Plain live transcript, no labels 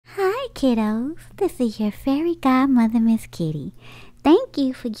kiddos, this is your fairy godmother Miss Kitty. Thank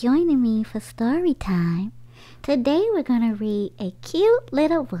you for joining me for story time. Today we're going to read a cute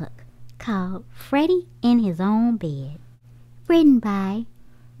little book called Freddie in His Own Bed, written by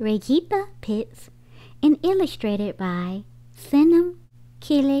Regitha Pitts and illustrated by Sinem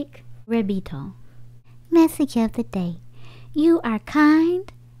Kilic Rabito. Message of the day: you are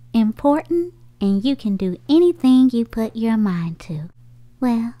kind, important, and you can do anything you put your mind to.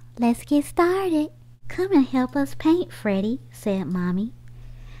 Well, let's get started. Come and help us paint, Freddie, said Mommy.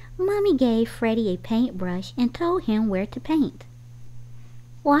 Mommy gave Freddie a paintbrush and told him where to paint.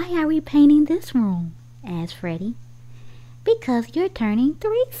 Why are we painting this room? Asked Freddie. Because you're turning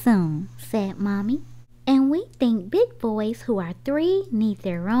 3 soon, said Mommy. And we think big boys who are 3 need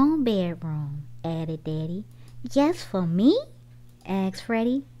their own bedroom, added Daddy. Just for me? Asked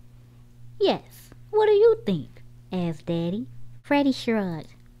Freddie. Yes, what do you think? Asked Daddy. Freddie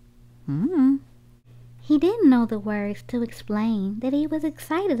shrugged. He didn't know the words to explain that he was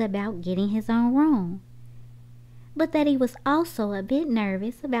excited about getting his own room, but that he was also a bit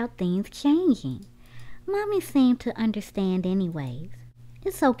nervous about things changing. Mommy seemed to understand anyways.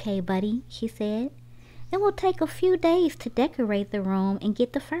 It's okay, buddy, she said. It will take a few days to decorate the room and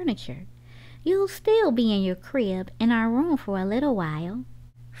get the furniture. You'll still be in your crib in our room for a little while.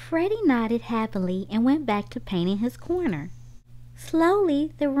 Freddie nodded happily and went back to painting his corner.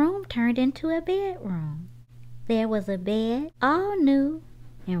 Slowly, the room turned into a bedroom. There was a bed, all new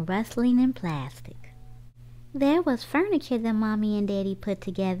and rustling in plastic. There was furniture that Mommy and Daddy put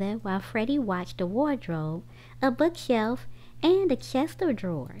together while Freddie watched a wardrobe, a bookshelf, and a chest of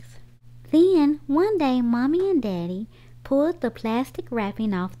drawers. Then, one day, Mommy and Daddy pulled the plastic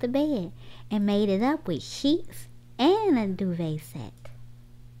wrapping off the bed and made it up with sheets and a duvet set.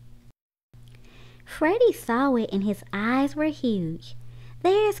 Freddie saw it and his eyes were huge.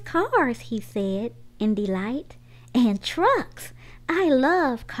 There's cars, he said in delight. And trucks. I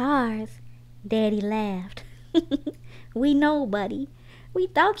love cars. Daddy laughed. We know, buddy. We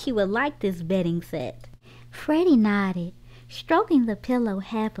thought you would like this bedding set. Freddie nodded, stroking the pillow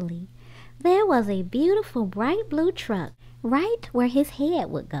happily. There was a beautiful bright blue truck right where his head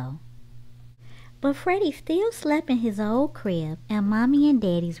would go. But Freddie still slept in his old crib in Mommy and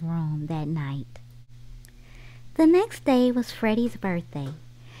Daddy's room that night. The next day was Freddie's birthday.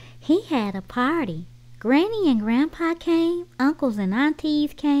 He had a party. Granny and Grandpa came, uncles and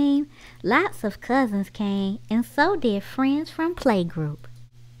aunties came, lots of cousins came, and so did friends from playgroup.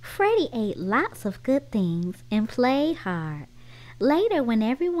 Freddie ate lots of good things and played hard. Later, when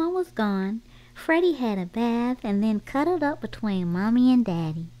everyone was gone, Freddie had a bath and then cuddled up between Mommy and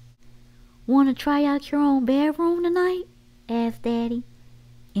Daddy. Want to try out your own bedroom tonight? Asked Daddy.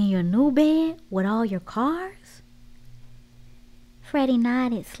 In your new bed with all your cars? Freddie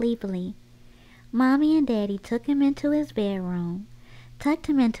nodded sleepily. Mommy and Daddy took him into his bedroom, tucked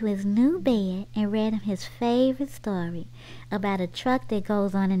him into his new bed, and read him his favorite story about a truck that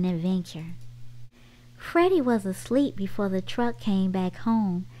goes on an adventure. Freddie was asleep before the truck came back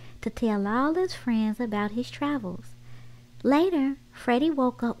home to tell all his friends about his travels. Later, Freddie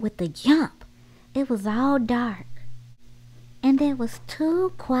woke up with a jump. It was all dark, and it was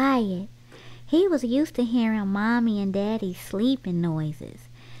too quiet. He was used to hearing Mommy and Daddy's sleeping noises,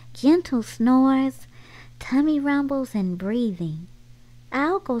 gentle snores, tummy rumbles, and breathing.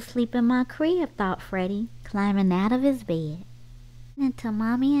 I'll go sleep in my crib, thought Freddie, climbing out of his bed. Into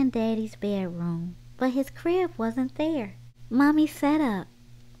Mommy and Daddy's bedroom, but his crib wasn't there. Mommy sat up.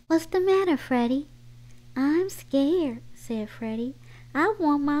 What's the matter, Freddie? I'm scared, said Freddie. I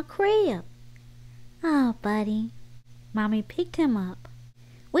want my crib. Oh, buddy. Mommy picked him up.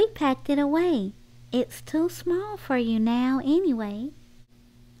 We packed it away. It's too small for you now anyway.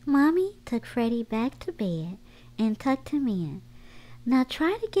 Mommy took Freddie back to bed and tucked him in. Now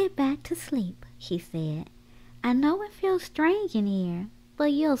try to get back to sleep, she said. I know it feels strange in here,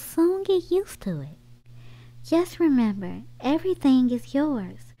 but you'll soon get used to it. Just remember, everything is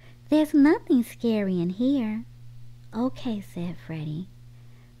yours. There's nothing scary in here. Okay, said Freddie.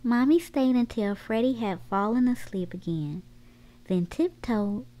 Mommy stayed until Freddie had fallen asleep again, then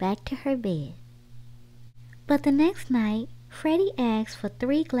tiptoed back to her bed. But the next night, Freddie asked for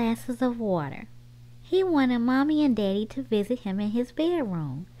 3 glasses of water. He wanted Mommy and Daddy to visit him in his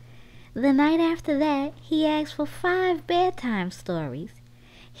bedroom. The night after that, he asked for 5 bedtime stories.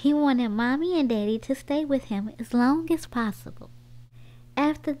 He wanted Mommy and Daddy to stay with him as long as possible.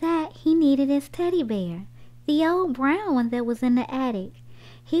 After that, he needed his teddy bear, the old brown one that was in the attic.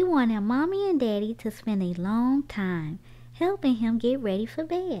 He wanted Mommy and Daddy to spend a long time helping him get ready for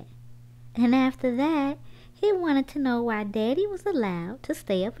bed. And after that, He wanted to know why Daddy was allowed to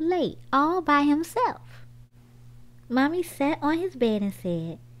stay up late all by himself. Mommy sat on his bed and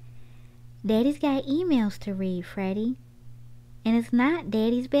said, "Daddy's got emails to read, Freddie, and it's not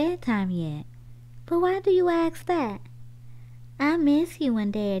Daddy's bedtime yet." "But why do you ask that?" "I miss you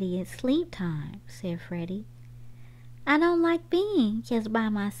when Daddy is sleep time," said Freddie. "I don't like being just by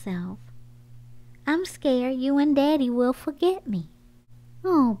myself. I'm scared you and Daddy will forget me."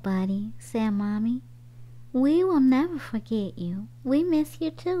 "Oh, buddy," said Mommy, "we will never forget you. We miss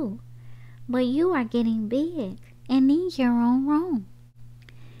you too. But you are getting big and need your own room.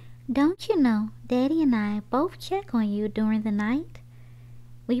 Don't you know Daddy and I both check on you during the night?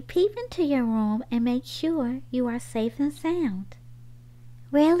 We peep into your room and make sure you are safe and sound."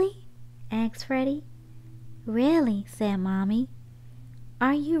 "Really?" asked Freddie. "Really," said Mommy.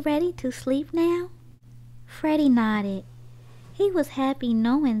 "Are you ready to sleep now?" Freddie nodded. He was happy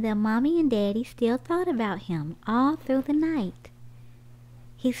knowing that Mommy and Daddy still thought about him all through the night.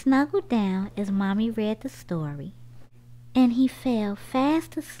 He snuggled down as Mommy read the story, and he fell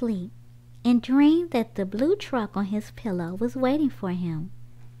fast asleep and dreamed that the blue truck on his pillow was waiting for him.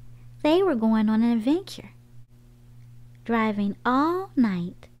 They were going on an adventure, driving all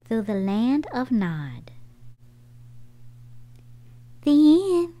night through the land of Nod. The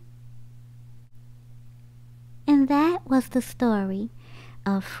end. And that was the story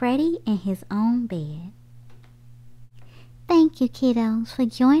of Freddie in his own bed. Thank you, kiddos, for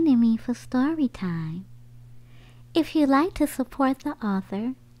joining me for story time. If you'd like to support the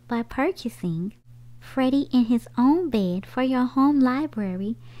author by purchasing Freddie in his own bed for your home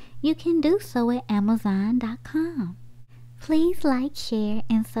library, you can do so at Amazon.com. Please like, share,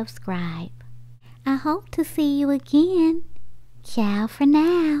 and subscribe. I hope to see you again. Ciao for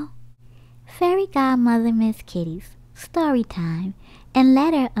now. Fairy Godmother Ms Kitty's story time and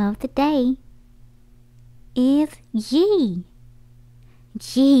letter of the day is G.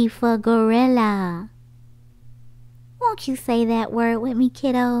 G for gorilla. Won't you say that word with me,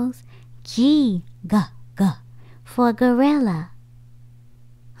 kiddos? G, for gorilla.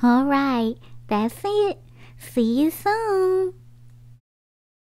 All right, that's it. See you soon.